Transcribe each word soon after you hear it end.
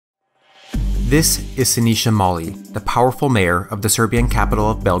This is Siniša Mali, the powerful mayor of the Serbian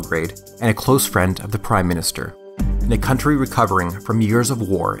capital of Belgrade and a close friend of the Prime Minister. In a country recovering from years of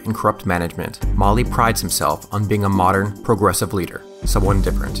war and corrupt management, Mali prides himself on being a modern, progressive leader, someone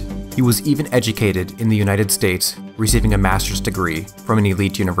different. He was even educated in the United States, receiving a master's degree from an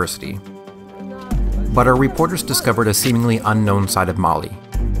elite university. But our reporters discovered a seemingly unknown side of Mali.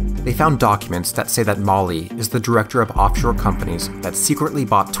 They found documents that say that Mali is the director of offshore companies that secretly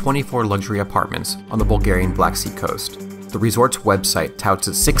bought 24 luxury apartments on the Bulgarian Black Sea coast. The resort's website touts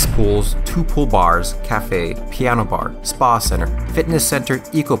its 6 pools, 2 pool bars, cafe, piano bar, spa center, fitness center,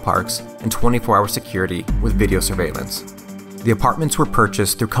 eco-parks, and 24-hour security with video surveillance. The apartments were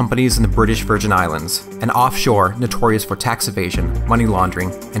purchased through companies in the British Virgin Islands, an offshore notorious for tax evasion, money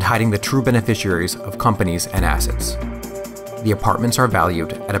laundering, and hiding the true beneficiaries of companies and assets. The apartments are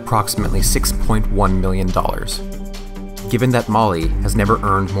valued at approximately $6.1 million. Given that Mali has never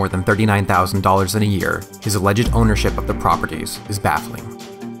earned more than $39,000 in a year, his alleged ownership of the properties is baffling.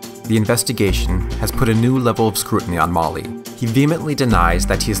 The investigation has put a new level of scrutiny on Mali. He vehemently denies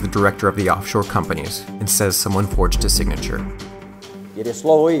that he is the director of the offshore companies and says someone forged his signature. Jer je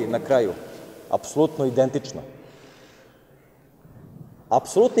slovo I na kraju apsolutno identično.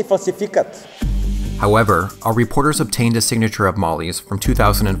 Apsolutni falsifikat. However, our reporters obtained a signature of Mali's from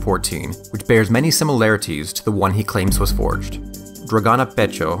 2014, which bears many similarities to the one he claims was forged. Dragana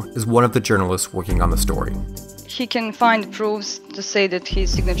Pecho is one of the journalists working on the story. He can find proofs to say that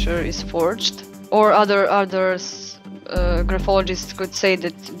his signature is forged, or others graphologists could say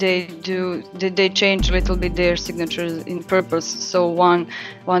that they change a little bit their signatures in purpose. So one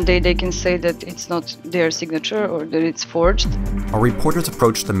day they can say that it's not their signature or that it's forged. Our reporters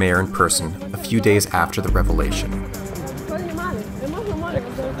approached the mayor in person a few days after the revelation.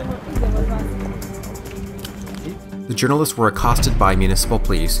 The journalists were accosted by municipal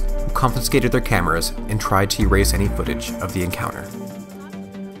police who confiscated their cameras and tried to erase any footage of the encounter.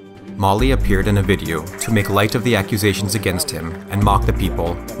 Mali appeared in a video to make light of the accusations against him and mock the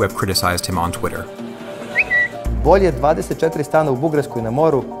people who have criticized him on Twitter. Bolje 24 stana u Bugarskoj na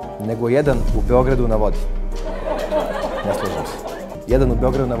moru nego jedan u Beogradu na vodi. Ne slažem se. Jedan u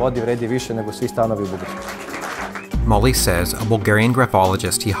Beogradu na vodi vredi više nego svi stanovi u Bugarskoj. Mali says a Bulgarian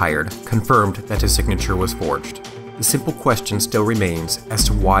graphologist he hired confirmed that his signature was forged. The simple question still remains as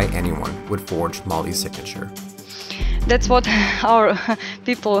to why anyone would forge Mali's signature. That's what our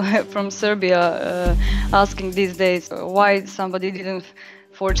people from Serbia asking these days. Why somebody didn't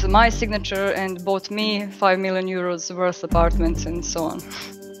forge my signature and bought me 5 million euros worth apartments and so on.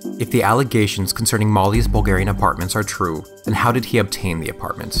 If the allegations concerning Mali's Bulgarian apartments are true, then how did he obtain the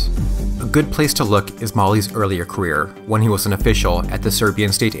apartments? A good place to look is Mali's earlier career, when he was an official at the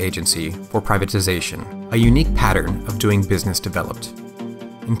Serbian State Agency for Privatization. A unique pattern of doing business developed.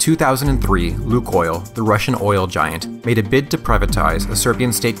 In 2003, Lukoil, the Russian oil giant, made a bid to privatize a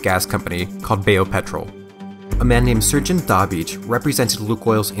Serbian state gas company called Beopetrol. A man named Srđan Dabić represented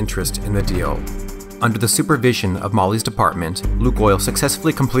Lukoil's interest in the deal. Under the supervision of Mali's department, Lukoil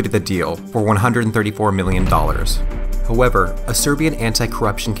successfully completed the deal for $134 million. However, a Serbian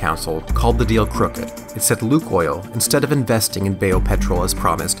anti-corruption council called the deal crooked. It said Lukoil, instead of investing in Beopetrol as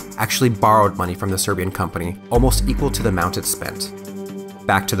promised, actually borrowed money from the Serbian company, almost equal to the amount it spent.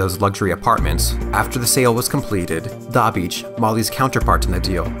 Back to those luxury apartments, after the sale was completed, Dabić, Mali's counterpart in the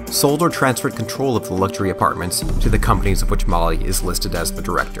deal, sold or transferred control of the luxury apartments to the companies of which Mali is listed as the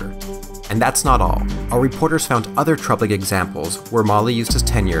director. And that's not all. Our reporters found other troubling examples where Mali used his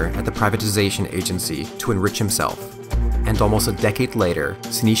tenure at the privatization agency to enrich himself. And almost a decade later,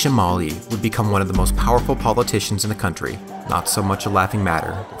 Siniša Mali would become one of the most powerful politicians in the country, not so much a laughing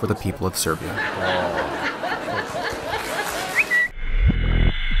matter for the people of Serbia.